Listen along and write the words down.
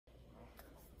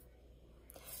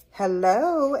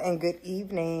Hello and good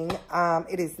evening.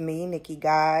 It is me, Nikki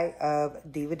Guy of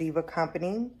Diva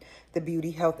Company, the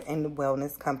beauty, health, and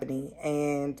wellness company.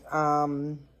 And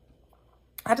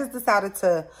I just decided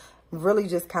to really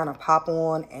just kind of pop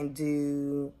on and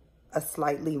do a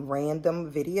slightly random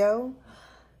video.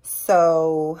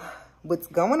 So what's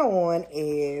going on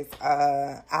is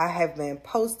I have been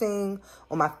posting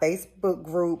on my Facebook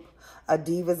group, A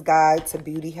Diva's Guide to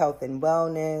Beauty, Health, and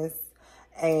Wellness,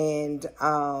 and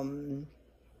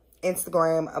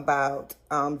Instagram about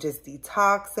just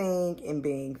detoxing and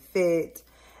being fit.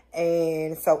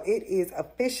 And so it is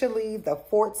officially the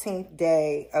 14th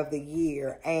day of the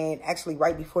year, and actually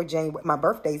right before January. My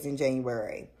birthday's in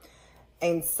January,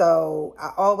 and so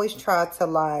I always try to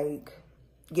like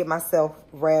get myself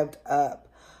revved up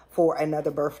for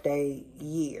another birthday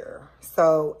year.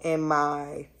 So in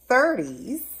my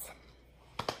 30s,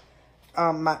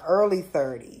 my early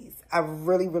 30s, I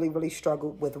really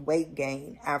struggled with weight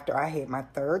gain after I had my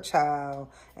third child.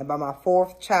 And by my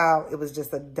fourth child, it was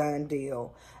just a done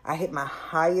deal. I hit my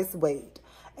highest weight.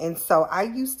 And so I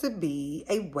used to be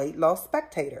a weight loss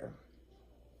spectator.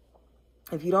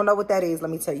 If you don't know what that is, let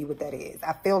me tell you what that is.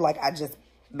 I feel like I just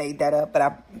made that up, but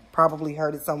I probably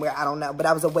heard it somewhere. I don't know. But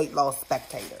I was a weight loss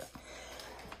spectator.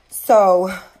 So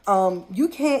you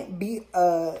can't be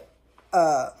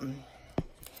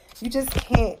you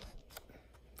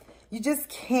just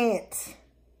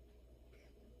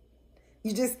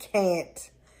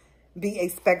can't be a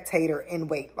spectator in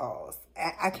weight loss.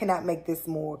 I cannot make this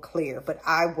more clear, but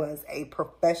I was a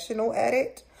professional at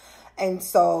it. And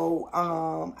so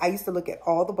I used to look at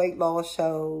all the weight loss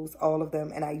shows, all of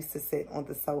them, and I used to sit on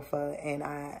the sofa and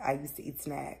I used to eat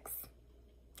snacks.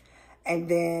 And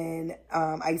then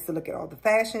I used to look at all the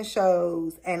fashion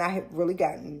shows, and I had really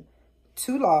gotten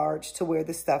too large to wear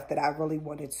the stuff that I really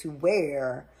wanted to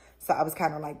wear. So I was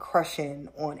kind of like crushing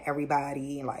on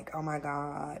everybody, like, oh my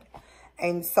God.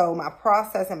 And so my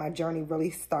process and my journey really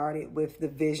started with the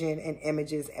vision and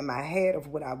images in my head of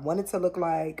what I wanted to look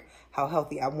like, how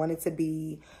healthy I wanted to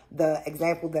be, the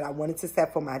example that I wanted to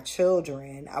set for my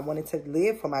children. I wanted to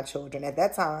live for my children. At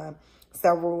that time,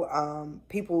 several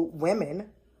women,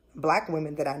 Black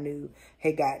women that I knew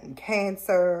had gotten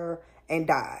cancer and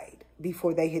died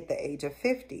before they hit the age of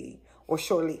 50 or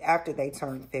shortly after they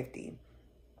turned 50.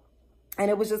 And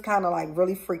it was just kind of like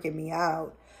really freaking me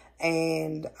out.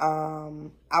 And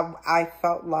I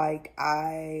felt like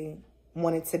I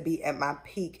wanted to be at my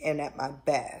peak and at my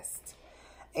best.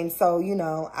 And so, you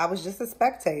know, I was just a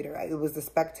spectator. It was a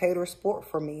spectator sport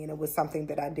for me, and it was something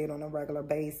that I did on a regular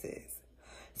basis.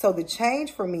 So the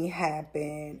change for me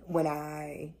happened when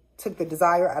I took the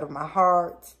desire out of my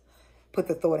heart, put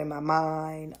the thought in my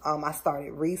mind. I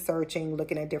started researching,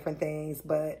 looking at different things,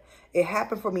 but it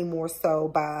happened for me more so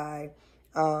by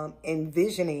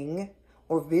envisioning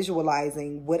or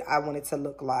visualizing what I wanted to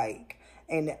look like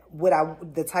and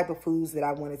the type of foods that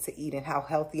I wanted to eat and how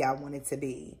healthy I wanted to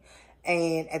be.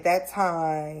 And at that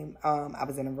time, I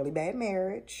was in a really bad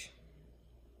marriage.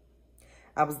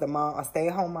 I was a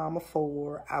stay-at-home mom of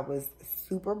 4. I was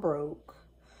super broke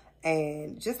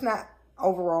and just not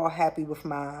overall happy with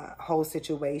my whole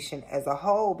situation as a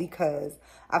whole, because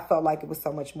I felt like it was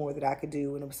so much more that I could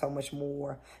do and it was so much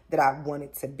more that I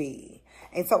wanted to be.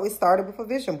 And so it started with a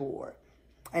vision board.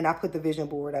 And I put the vision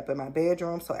board up in my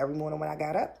bedroom. So every morning when I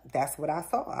got up, that's what I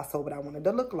saw. I saw what I wanted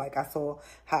to look like. I saw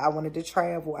how I wanted to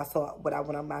travel. I saw what I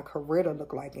wanted my career to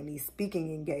look like in these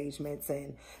speaking engagements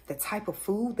and the type of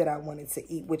food that I wanted to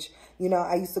eat, which, you know,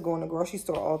 I used to go in the grocery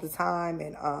store all the time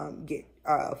and get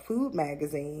food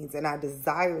magazines. And I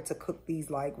desired to cook these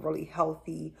like really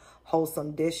healthy,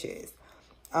 wholesome dishes.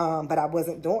 But I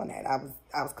wasn't doing that. I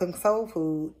was cooking soul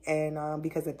food. And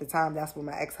because at the time, that's what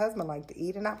my ex-husband liked to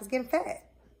eat. And I was getting fat.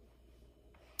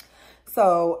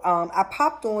 So I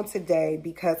popped on today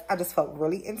because I just felt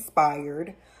really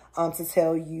inspired to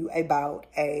tell you about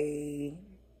a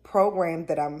program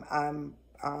that I'm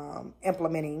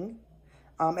implementing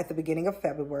at the beginning of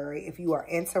February. If you are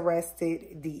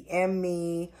interested, DM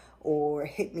me or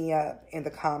hit me up in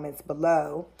the comments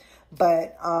below.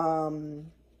 But because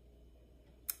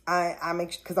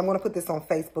I'm going to put this on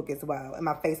Facebook as well, in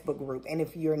my Facebook group. And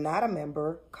if you're not a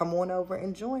member, come on over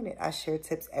and join it. I share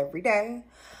tips every day.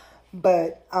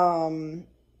 But I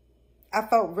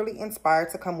felt really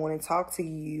inspired to come on and talk to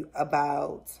you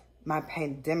about my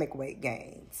pandemic weight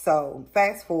gain. So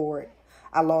fast forward,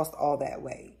 I lost all that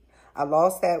weight. I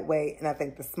lost that weight, and I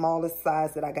think the smallest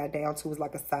size that I got down to was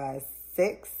like a size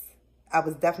 6. I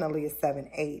was definitely a 7,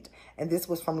 8. And this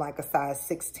was from like a size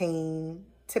 16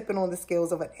 tipping on the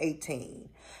scales of an 18.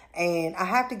 And I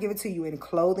have to give it to you in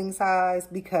clothing size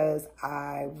because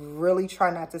I really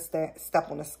try not to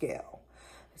step on a scale.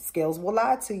 Scales will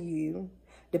lie to you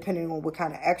depending on what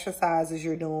kind of exercises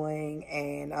you're doing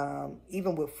and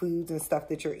even with foods and stuff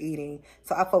that you're eating.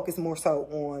 So I focus more so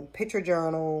on picture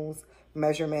journals,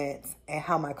 measurements, and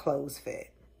how my clothes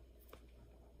fit.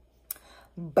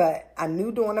 But I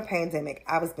knew during the pandemic,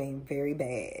 I was being very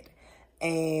bad.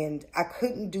 And I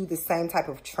couldn't do the same type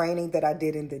of training that I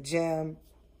did in the gym.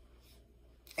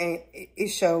 And it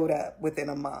showed up within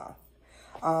a month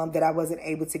that I wasn't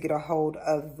able to get a hold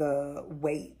of the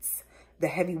weights, the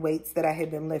heavy weights that I had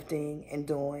been lifting and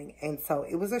doing. And so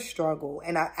it was a struggle.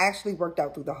 And I actually worked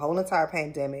out through the whole entire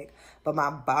pandemic, but my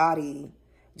body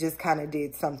just kind of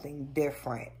did something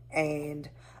different. And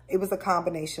it was a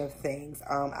combination of things.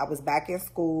 I was back in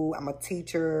school. I'm a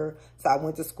teacher. So I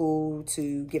went to school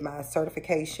to get my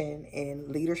certification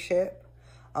in leadership.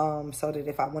 So that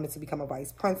if I wanted to become a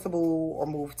vice principal or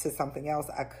move to something else,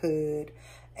 I could.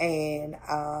 And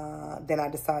then I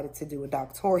decided to do a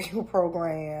doctoral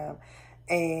program.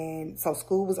 And so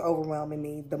school was overwhelming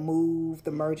me. The move,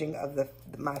 the merging of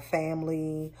my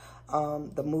family,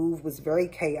 the move was very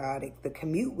chaotic. The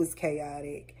commute was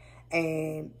chaotic.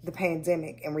 And the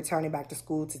pandemic and returning back to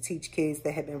school to teach kids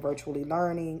that had been virtually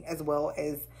learning, as well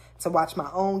as to watch my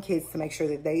own kids to make sure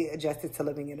that they adjusted to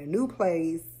living in a new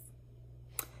place,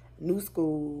 new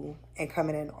school, and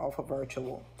coming in off of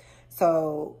virtual.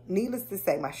 So needless to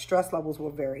say, my stress levels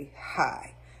were very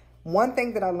high. One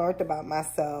thing that I learned about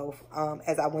myself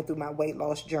as I went through my weight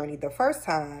loss journey the first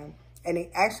time, and it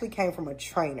actually came from a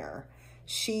trainer.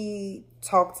 She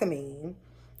talked to me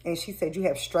and she said, you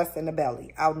have stress in the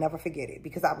belly. I'll never forget it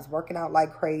because I was working out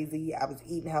like crazy. I was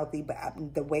eating healthy, but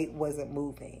the weight wasn't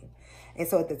moving. And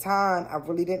so at the time, I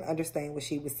really didn't understand what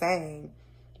she was saying.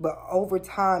 But over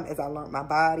time, as I learned my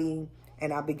body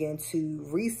and I began to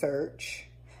research,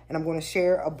 and I'm going to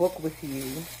share a book with you.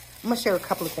 I'm going to share a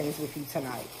couple of things with you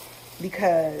tonight.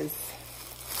 Because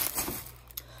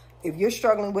if you're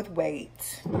struggling with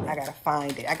weight, I got to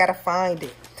find it. I got to find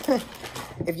it.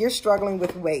 If you're struggling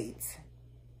with weight,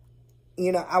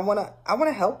 you know, I want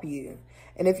to help you.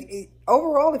 And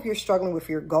overall, if you're struggling with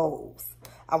your goals,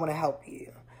 I want to help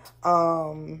you.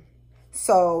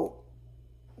 So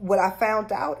what I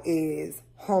found out is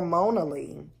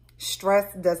hormonally,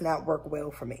 stress does not work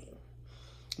well for me.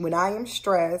 When I am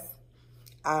stressed,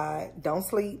 I don't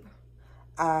sleep.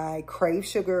 I crave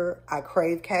sugar. I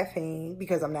crave caffeine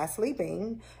because I'm not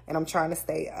sleeping and I'm trying to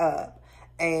stay up.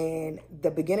 And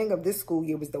the beginning of this school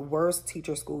year was the worst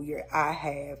teacher school year I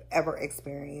have ever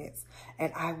experienced.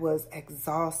 And I was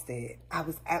exhausted. I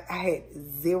had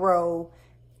zero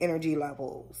energy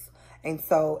levels. And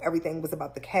so everything was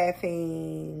about the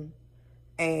caffeine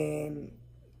and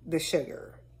the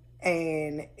sugar.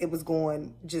 And it was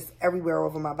going just everywhere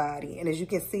over my body. And as you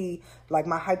can see, like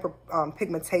my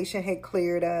hyperpigmentation had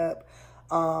cleared up.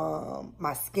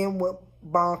 My skin went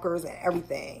bonkers and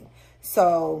everything.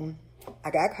 So I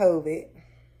got COVID.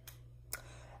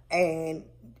 And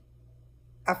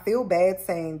I feel bad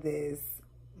saying this,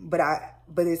 but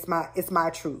it's my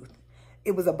truth.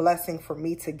 It was a blessing for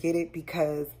me to get it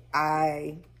because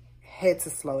I had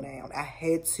to slow down. I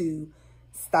had to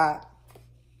stop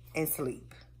and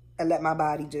sleep and let my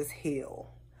body just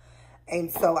heal.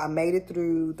 And so I made it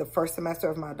through the first semester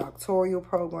of my doctoral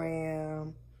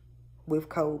program with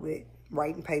COVID,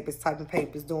 writing papers, typing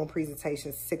papers, doing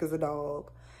presentations, sick as a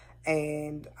dog.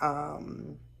 And,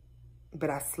 but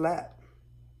I slept.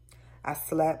 I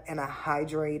slept and I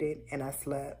hydrated and I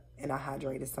slept and I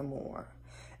hydrated some more.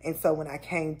 And so when I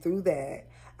came through that,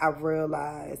 I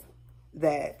realized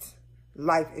that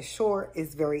life is short,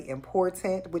 is very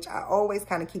important, which I always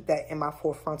kind of keep that in my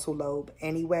fourth frontal lobe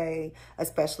anyway,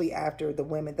 especially after the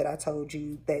women that I told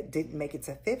you that didn't make it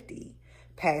to 50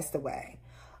 passed away.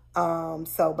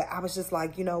 But I was just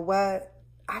like, you know what?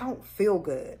 I don't feel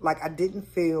good. Like I didn't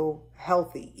feel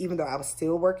healthy, even though I was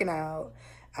still working out.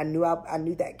 I knew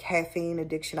that caffeine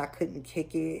addiction, I couldn't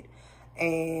kick it.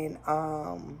 And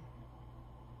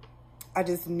I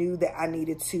just knew that I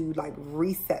needed to like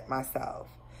reset myself.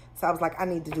 So I was like, I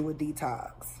need to do a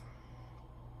detox.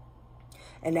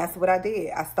 And that's what I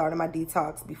did. I started my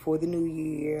detox before the new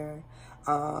year.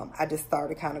 I just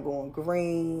started kind of going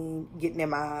green, getting in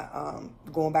my,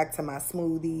 going back to my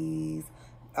smoothies,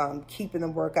 keeping the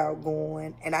workout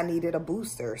going. And I needed a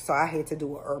booster. So I had to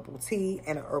do an herbal tea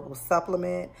and an herbal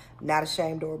supplement. Not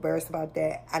ashamed or embarrassed about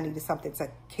that. I needed something to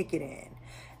kick it in.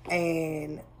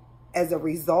 And as a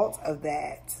result of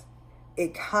that,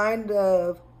 it kind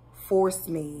of forced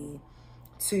me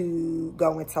to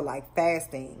go into like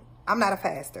fasting I'm not a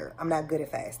faster. I'm not good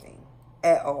at fasting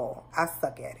at all. I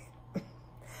suck at it.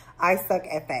 I suck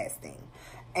at fasting.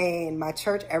 And my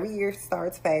church every year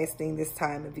starts fasting this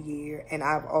time of the year. And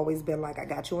I've always been like, I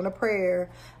got you in a prayer,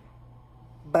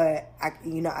 but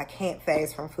I can't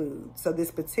fast from food. So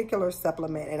this particular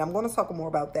supplement, and I'm going to talk more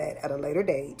about that at a later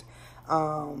date.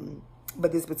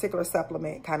 But this particular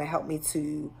supplement kind of helped me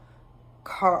to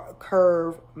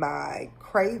curb my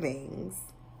cravings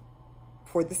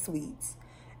for the sweets.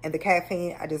 And the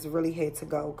caffeine, I just really had to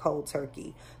go cold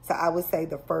turkey. So I would say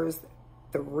the first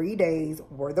 3 days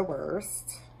were the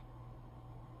worst.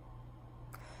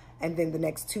 And then the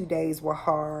next 2 days were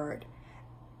hard.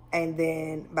 And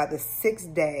then by the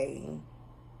 6th day,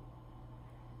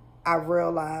 I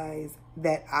realized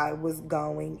that I was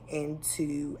going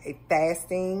into a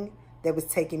fasting that was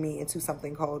taking me into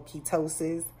something called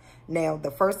ketosis. Now,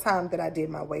 the first time that I did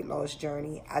my weight loss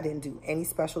journey, I didn't do any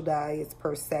special diets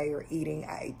per se or eating.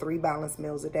 I ate 3 balanced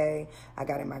meals a day. I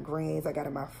got in my greens. I got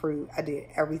in my fruit. I did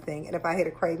everything. And if I had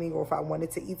a craving or if I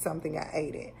wanted to eat something, I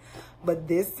ate it. But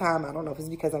this time, I don't know if it's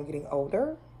because I'm getting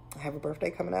older. I have a birthday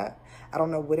coming up. I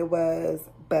don't know what it was,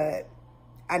 but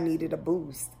I needed a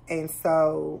boost. And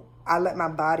so I let my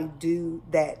body do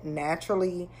that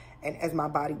naturally. And as my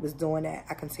body was doing that,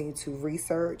 I continued to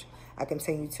research. I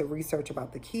continued to research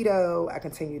about the keto. I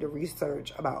continued to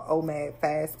research about OMAD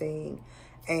fasting.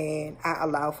 And I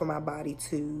allowed for my body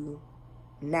to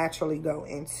naturally go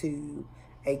into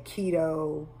a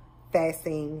keto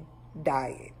fasting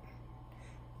diet.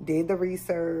 Did the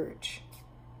research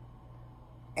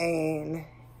and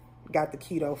got the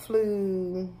keto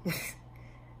flu.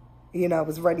 You know,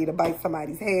 was ready to bite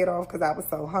somebody's head off because I was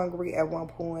so hungry at one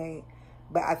point.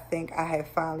 But I think I have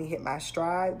finally hit my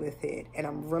stride with it. And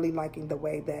I'm really liking the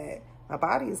way that my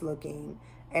body is looking.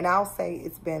 And I'll say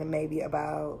it's been maybe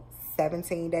about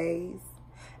 17 days.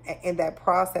 And in that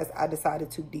process, I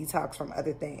decided to detox from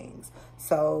other things.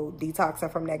 So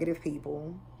detoxing from negative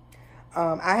people.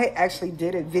 I actually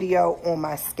did a video on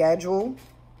my schedule.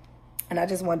 And I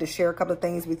just wanted to share a couple of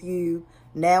things with you.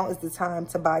 Now is the time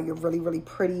to buy your really, really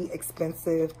pretty,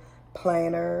 expensive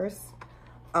planners.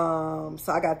 So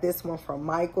I got this one from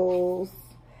Michael's,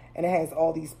 and it has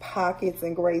all these pockets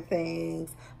and great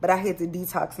things. But I had to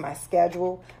detox my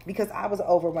schedule because I was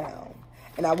overwhelmed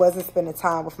and I wasn't spending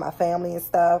time with my family and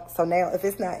stuff. So now if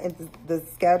it's not in the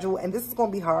schedule, and this is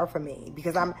going to be hard for me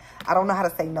because I don't know how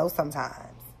to say no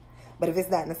sometimes. But if it's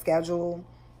not in the schedule,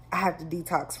 I have to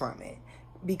detox from it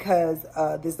because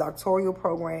this doctoral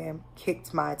program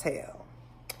kicked my tail.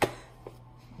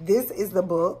 This is the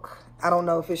book. I don't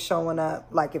know if it's showing up,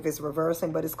 like if it's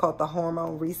reversing, but it's called the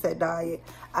Hormone Reset Diet.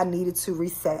 I needed to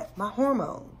reset my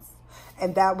hormones.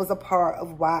 And that was a part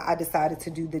of why I decided to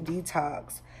do the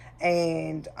detox.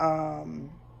 And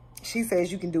she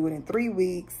says you can do it in 3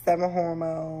 weeks, 7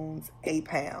 hormones, 8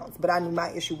 pounds. But I knew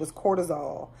my issue was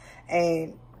cortisol.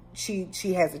 And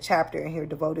she has a chapter in here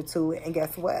devoted to it. And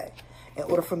guess what? In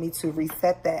order for me to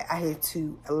reset that, I had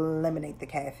to eliminate the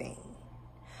caffeine.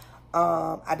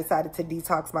 I decided to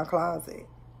detox my closet.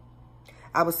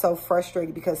 I was so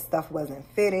frustrated because stuff wasn't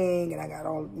fitting and I got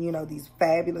all, you know, these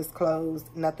fabulous clothes.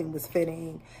 Nothing was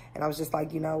fitting. And I was just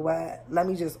like, you know what? Let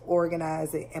me just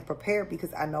organize it and prepare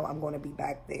because I know I'm going to be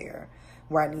back there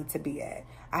where I need to be at.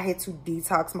 I had to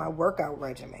detox my workout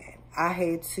regimen. I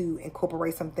had to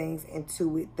incorporate some things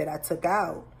into it that I took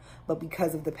out. But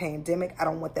because of the pandemic, I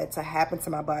don't want that to happen to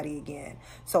my body again.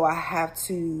 So I have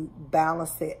to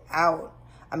balance it out.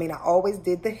 I mean, I always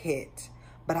did the HIIT,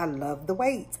 but I love the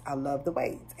weights. I love the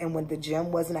weights. And when the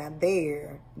gym was not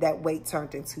there, that weight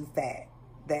turned into fat.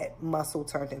 That muscle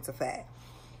turned into fat.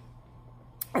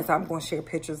 And so I'm going to share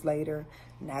pictures later.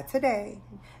 Not today.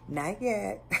 Not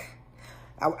yet.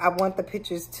 I want the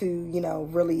pictures to, you know,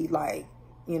 really like,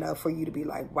 you know, for you to be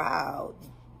like, wow,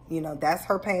 you know, that's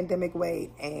her pandemic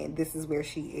weight and this is where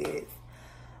she is.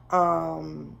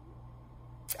 I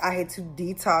had to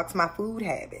detox my food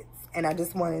habits. And I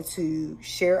just wanted to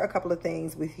share a couple of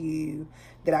things with you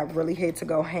that I really had to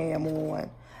go ham on.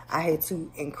 I had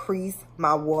to increase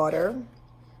my water.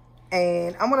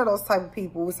 And I'm one of those type of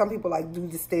people. Some people like do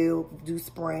distilled, do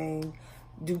spring,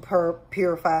 do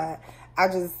purified. I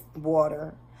just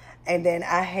water. And then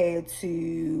I had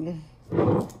to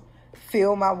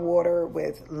fill my water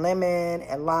with lemon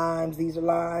and limes. These are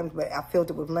limes, but I filled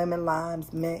it with lemon,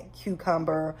 limes, mint,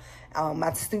 cucumber.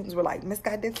 My students were like, Miss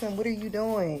Guy Dixon, what are you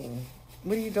doing?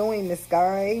 What are you doing, Miss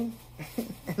Guy?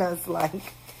 And I was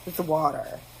like, it's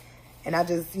water. And I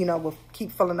just, you know, will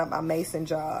keep filling up my mason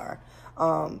jar.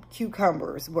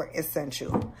 Cucumbers were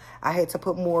essential. I had to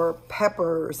put more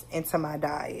peppers into my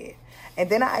diet. And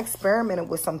then I experimented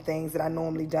with some things that I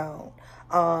normally don't.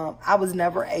 I was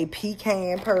never a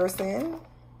pecan person.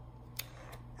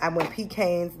 And when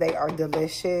pecans, they are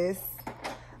delicious.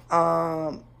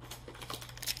 The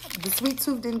sweet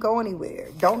tooth didn't go anywhere.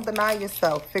 Don't deny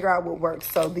yourself. Figure out what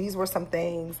works. So these were some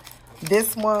things.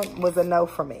 This one was a no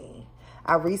for me.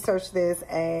 I researched this,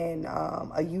 and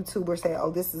a YouTuber said,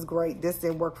 oh, this is great. This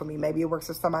didn't work for me. Maybe it works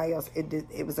for somebody else.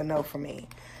 It was a no for me.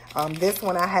 This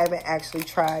one I haven't actually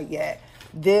tried yet.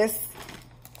 This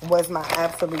was my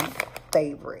absolute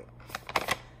favorite.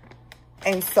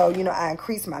 And so, you know, I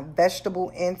increased my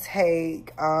vegetable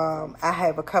intake. I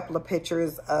have a couple of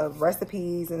pictures of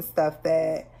recipes and stuff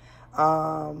that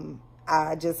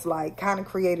I just like kind of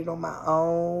created on my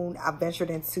own. I ventured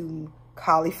into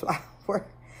cauliflower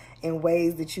in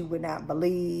ways that you would not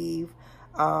believe.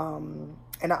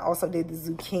 And I also did the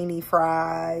zucchini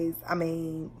fries. I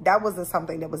mean, that wasn't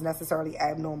something that was necessarily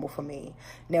abnormal for me.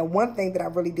 Now, one thing that I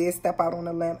really did step out on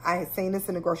a limb, I had seen this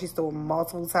in the grocery store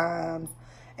multiple times.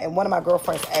 And one of my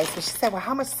girlfriends asked me, she said, well,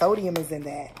 how much sodium is in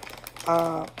that?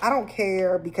 I don't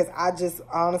care, because I just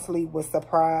honestly was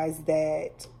surprised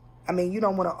that, I mean, you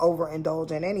don't want to overindulge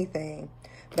in anything.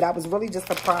 But I was really just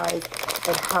surprised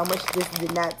at how much this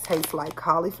did not taste like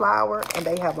cauliflower. And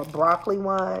they have a broccoli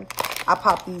one. I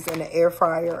popped these in the air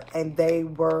fryer, and they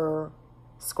were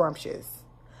scrumptious.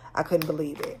 I couldn't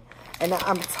believe it. And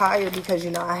I'm tired because,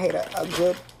 you know, I had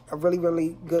a really,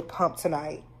 really good pump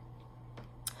tonight.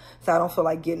 So I don't feel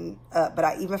like getting up. But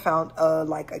I even found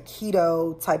like a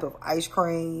keto type of ice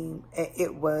cream. And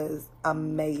it was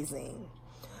amazing.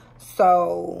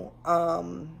 So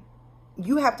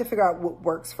you have to figure out what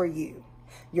works for you.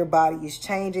 Your body is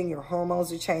changing. Your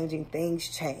hormones are changing. Things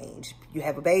change. You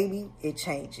have a baby, it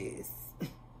changes.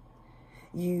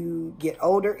 You get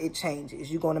older, it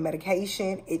changes. You go on a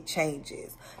medication, it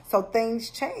changes. So things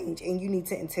change. And you need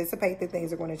to anticipate that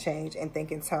things are going to change and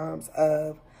think in terms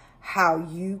of how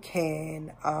you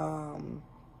can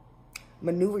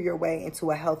maneuver your way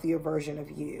into a healthier version of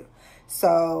you.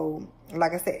 So,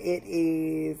 like I said,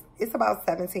 it's about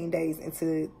 17 days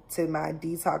into my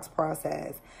detox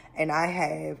process. And I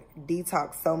have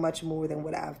detoxed so much more than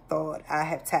what I've thought. I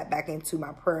have tapped back into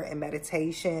my prayer and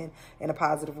meditation in a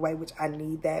positive way, which I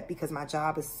need that because my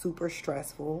job is super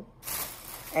stressful.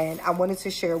 And I wanted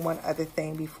to share one other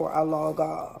thing before I log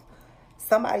off.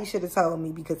 Somebody should have told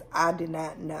me because I did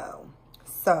not know.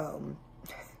 So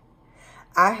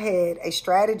I had a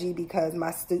strategy because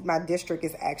my district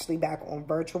is actually back on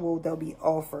virtual. They'll be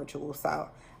all virtual. So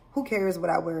who cares what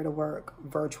I wear to work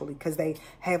virtually? Because they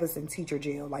have us in teacher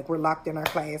jail. Like, we're locked in our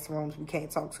classrooms. We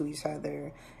can't talk to each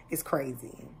other. It's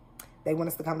crazy. They want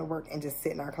us to come to work and just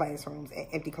sit in our classrooms,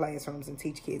 empty classrooms, and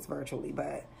teach kids virtually.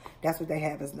 But that's what they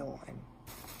have us doing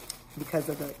because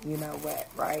of the, you know what,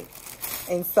 right?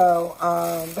 And so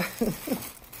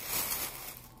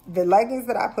the leggings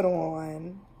that I put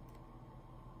on,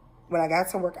 when I got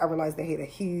to work, I realized they had a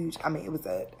huge, I mean, it was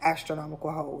an astronomical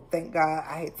hole. Thank God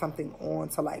I had something on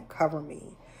to, like, cover me.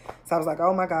 So I was like,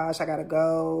 oh, my gosh, I got to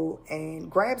go and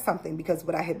grab something. Because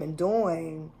what I had been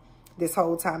doing this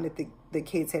whole time that the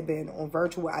kids had been on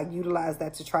virtual, I utilized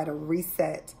that to try to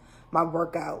reset my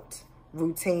workout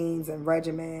routines and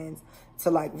regimens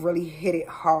to, like, really hit it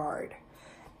hard.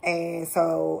 And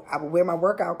so I would wear my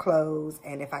workout clothes.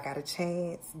 And if I got a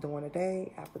chance during the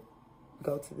day, I would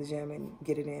go to the gym and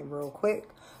get it in real quick,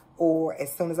 or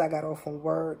as soon as I got off from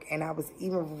work. And I was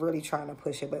even really trying to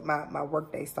push it, but my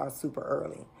work day starts super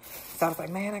early. So I was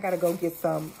like, man, I gotta go get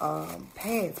some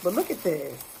pants. But look at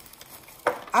this.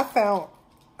 I found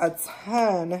a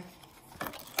ton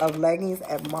of leggings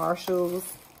at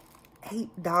Marshall's,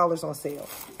 $8 on sale.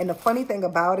 And the funny thing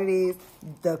about it is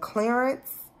the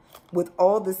clearance with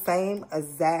all the same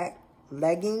exact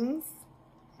leggings,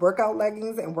 workout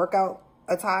leggings and workout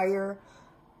attire,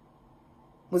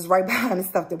 was right behind the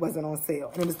stuff that wasn't on sale.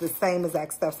 And it was the same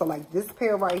exact stuff. So, like, this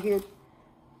pair right here,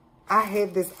 I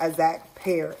had this exact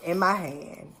pair in my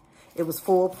hand. It was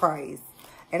full price.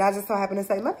 And I just so happened to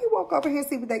say, let me walk over here and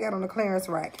see what they got on the clearance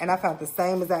rack. And I found the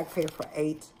same exact pair for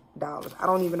 $8. I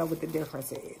don't even know what the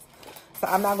difference is. So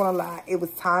I'm not going to lie. It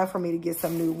was time for me to get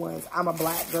some new ones. I'm a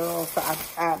black girl. So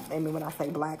I mean, when I say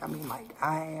black, I mean, like,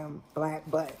 I am black.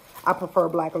 But I prefer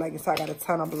black leggings. So I got a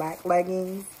ton of black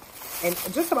leggings. And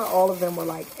just about all of them were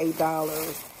like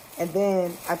 $8. And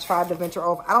then I tried to venture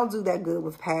off. I don't do that good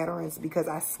with patterns because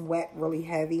I sweat really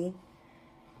heavy.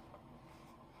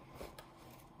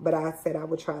 But I said I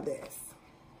would try this.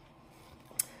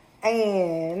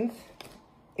 And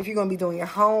if you're going to be doing your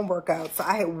home workouts, so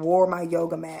I had wore my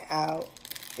yoga mat out.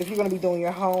 If you're going to be doing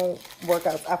your home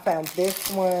workouts, I found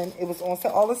this one. It was on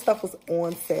sale. All this stuff was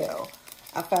on sale.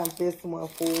 I found this one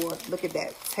for, look at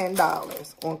that,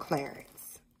 $10 on clearance.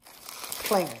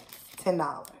 clearance,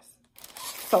 $10.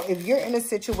 So if you're in a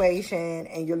situation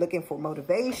and you're looking for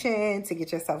motivation to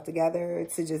get yourself together,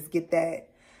 to just get that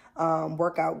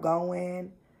workout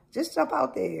going, just jump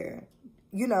out there,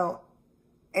 you know.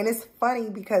 And it's funny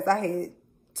because I had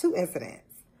 2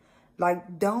 incidents.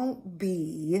 Like, don't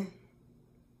be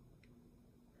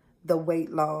the weight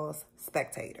loss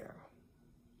spectator.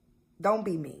 Don't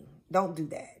be me. Don't do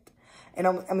that. And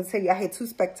I'm going to tell you, I had 2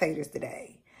 spectators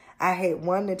today. I had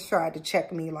one that tried to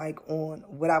check me, like, on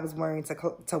what I was wearing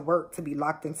to work, to be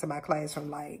locked into my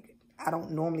classroom. Like, I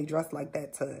don't normally dress like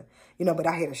that to, you know, but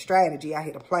I had a strategy. I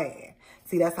had a plan.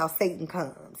 See, that's how Satan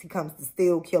comes. He comes to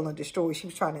steal, kill, and destroy. She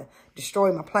was trying to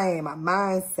destroy my plan, my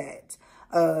mindset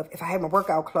of, if I have my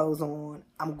workout clothes on,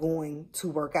 I'm going to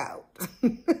work out.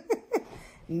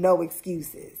 No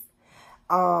excuses.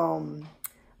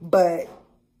 But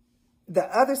the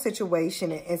other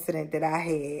situation and incident that I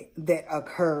had that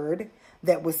occurred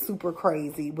that was super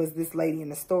crazy was this lady in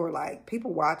the store. Like,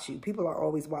 people watch you. People are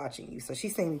always watching you. So she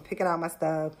seen me picking out my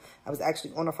stuff. I was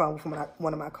actually on the phone with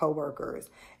one of my coworkers.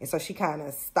 And so she kind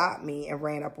of stopped me and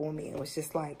ran up on me and was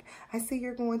just like, I see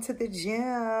you're going to the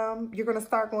gym. You're going to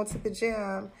start going to the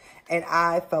gym. And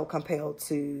I felt compelled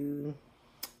to,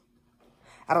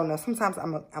 I don't know, sometimes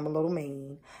I'm a little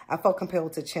mean. I felt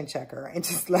compelled to chin check her and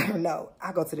just let her know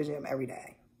I go to the gym every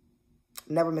day.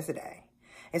 Never miss a day.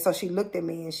 And so she looked at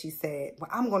me and she said, well,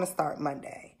 I'm going to start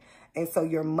Monday. And so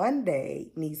your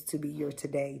Monday needs to be your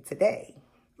today,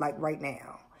 like right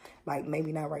now. Like,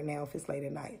 maybe not right now if it's late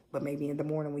at night, but maybe in the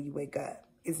morning when you wake up.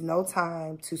 It's no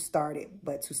time to start it,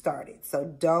 but to start it. So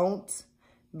don't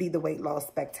be the weight loss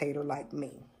spectator like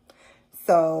me.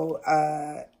 So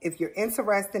if you're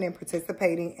interested in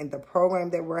participating in the program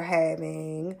that we're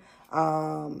having,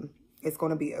 it's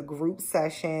going to be a group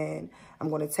session. I'm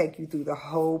going to take you through the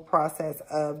whole process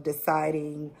of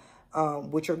deciding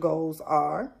what your goals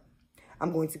are.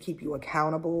 I'm going to keep you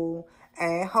accountable.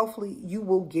 And hopefully you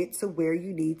will get to where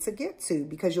you need to get to,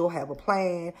 because you'll have a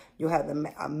plan. You'll have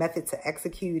a method to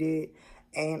execute it.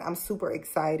 And I'm super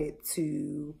excited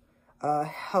to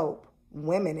help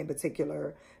women in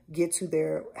particular get to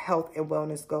their health and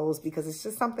wellness goals, because it's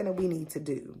just something that we need to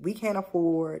do. We can't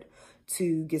afford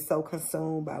to get so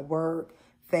consumed by work,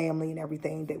 family, and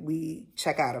everything that we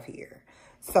check out of here.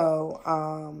 So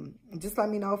just let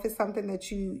me know if it's something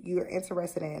that you're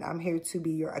interested in. I'm here to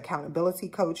be your accountability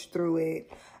coach through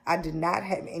it. I did not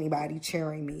have anybody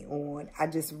cheering me on. I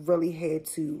just really had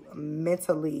to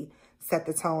mentally set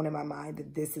the tone in my mind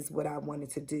that this is what I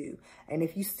wanted to do. And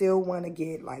if you still want to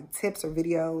get like tips or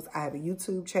videos, I have a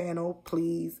YouTube channel.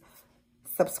 Please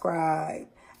subscribe.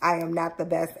 I am not the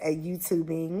best at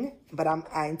YouTubing, but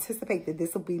I anticipate that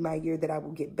this will be my year that I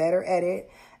will get better at it.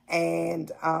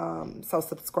 And so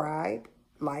subscribe,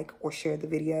 like, or share the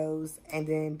videos, and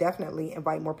then definitely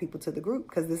invite more people to the group,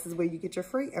 because this is where you get your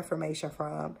free information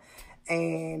from.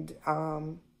 And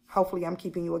hopefully I'm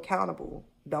keeping you accountable.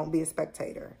 Don't be a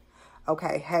spectator.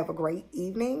 Okay, have a great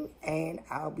evening, and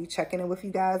I'll be checking in with you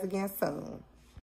guys again soon.